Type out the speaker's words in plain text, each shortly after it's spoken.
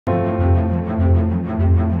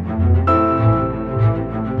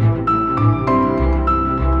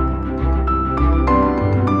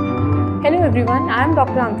everyone, I am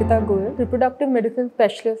Dr. Ankita Goel, reproductive medicine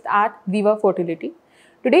specialist at Zeeva Fertility.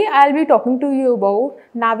 Today I will be talking to you about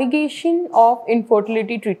navigation of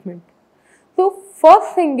infertility treatment. So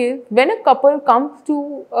first thing is, when a couple comes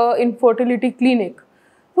to infertility clinic,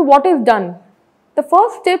 so what is done? The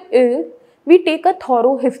first step is we take a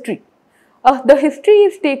thorough history. The history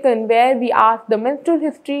is taken where we ask the menstrual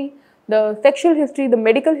history, the sexual history, the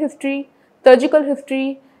medical history, surgical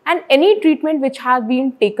history, and any treatment which has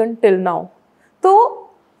been taken till now. So,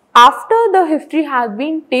 after the history has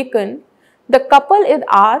been taken, the couple is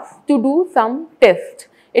asked to do some tests.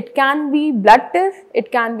 It can be blood test,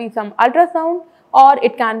 it can be some ultrasound, or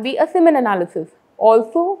it can be a semen analysis.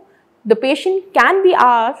 Also, the patient can be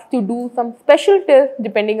asked to do some special tests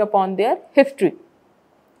depending upon their history.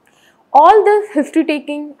 All this history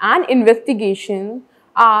taking and investigation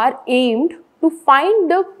are aimed to find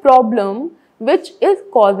the problem which is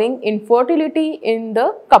causing infertility in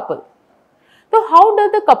the couple. So how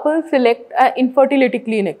does the couple select an infertility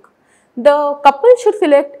clinic? The couple should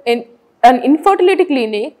select an infertility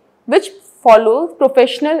clinic which follows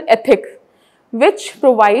professional ethics, which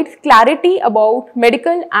provides clarity about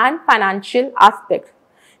medical and financial aspects.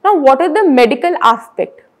 Now, what is the medical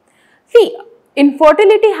aspect? See,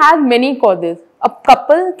 infertility has many causes. A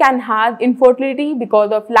couple can have infertility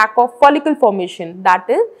because of lack of follicle formation. That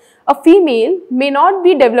is, a female may not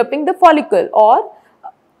be developing the follicle, or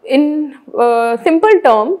in simple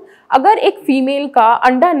term, अगर एक female का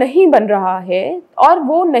अंडा नहीं बन रहा है और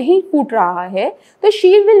वो नहीं फूट रहा है, तो she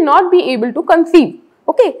will not be able to conceive.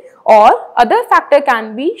 Okay, or other factor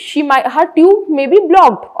can be her tube may be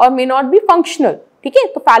blocked or may not be functional. ठीक है,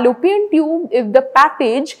 तो fallopian tube is the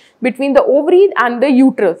passage between the ovaries and the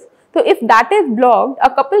uterus. So if that is blocked, a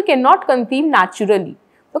couple cannot conceive naturally.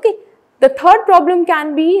 Okay. The third problem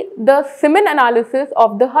can be the semen analysis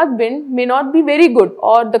of the husband may not be very good,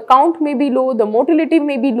 or the count may be low, the motility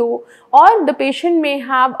may be low, or the patient may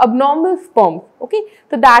have abnormal sperms. Okay,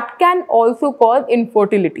 so that can also cause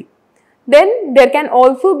infertility. Then there can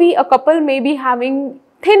also be a couple may be having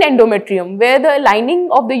thin endometrium where the lining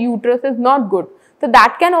of the uterus is not good. So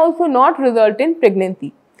that can also not result in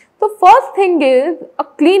pregnancy. So first thing is a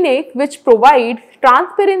clinic which provides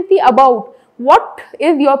transparency about what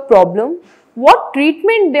is your problem, what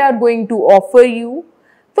treatment they are going to offer you.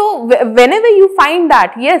 So whenever you find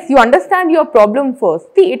that, yes, you understand your problem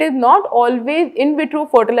first. See, it is not always in vitro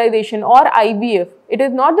fertilization or IVF. It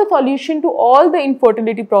is not the solution to all the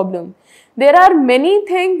infertility problems. There are many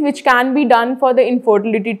things which can be done for the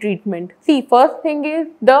infertility treatment. See, first thing is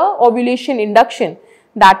the ovulation induction.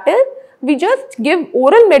 That is, we just give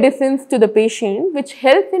oral medicines to the patient which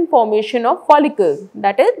helps in formation of follicles.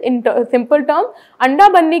 That is, in simple term, अंडा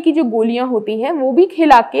बनने की जो गोलियां होती हैं वो भी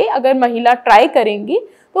खिला के अगर महिला ट्राई करेंगी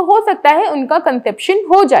तो हो सकता है उनका कंसेप्शन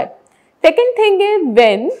हो जाए. Second thing is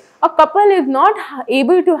when a couple is not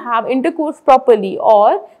able to have intercourse properly,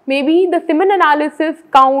 or maybe the semen analysis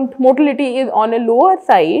count motility is on a lower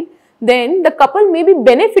side, then the couple may be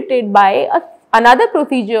benefited by another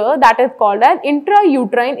procedure that is called as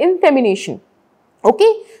intrauterine insemination. Okay,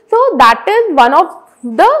 so that is one of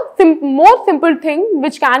the more simple things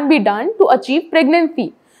which can be done to achieve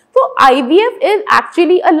pregnancy. So IVF is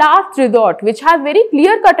actually a last resort which has very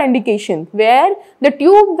clear-cut indications where the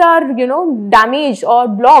tubes are, damaged or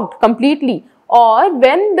blocked completely, or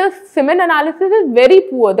when the semen analysis is very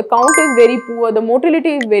poor, the count is very poor, the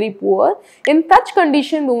motility is very poor. In such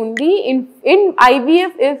conditions only, in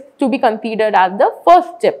IVF is to be considered as the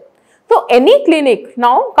first step. So any clinic,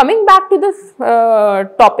 now coming back to this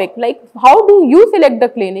topic, like how do you select the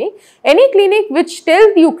clinic? Any clinic which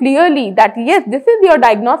tells you clearly that yes, this is your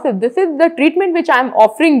diagnosis, this is the treatment which I am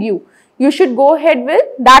offering you, you should go ahead with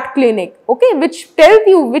that clinic, okay, which tells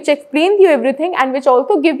you, which explains you everything, and which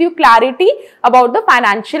also gives you clarity about the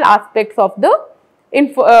financial aspects of the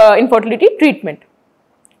infertility treatment.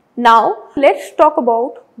 Now, let's talk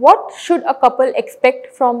about what should a couple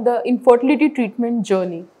expect from the infertility treatment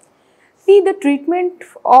journey. See, the treatment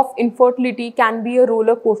of infertility can be a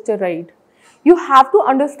roller coaster ride. You have to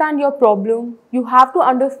understand your problem, you have to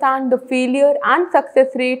understand the failure and success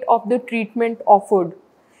rate of the treatment offered.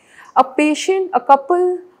 A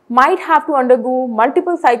couple might have to undergo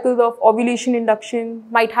multiple cycles of ovulation induction,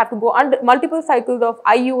 might have to go under multiple cycles of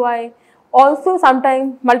IUI, also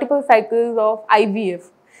sometimes multiple cycles of IVF.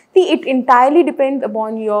 See, it entirely depends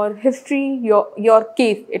upon your history, your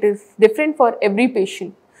case. It is different for every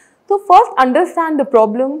patient. So first understand the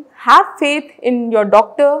problem, have faith in your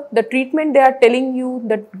doctor, the treatment they are telling you,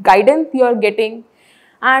 the guidance you are getting,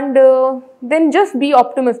 and then just be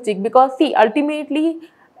optimistic, because see, ultimately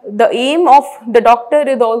the aim of the doctor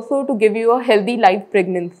is also to give you a healthy live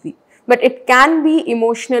pregnancy. but it can be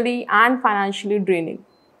emotionally and financially draining.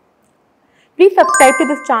 Please subscribe to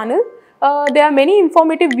this channel. There are many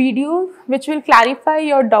informative videos which will clarify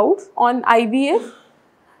your doubts on IVF.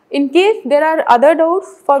 In case there are other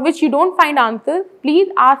doubts for which you don't find answers, please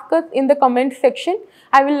ask us in the comment section.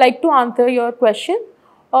 I will like to answer your question.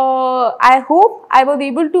 I hope I was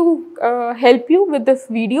able to help you with this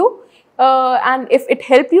video. And if it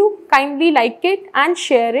helped you, kindly like it and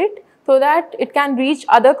share it so that it can reach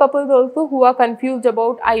other couples also who are confused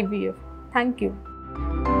about IVF. Thank you.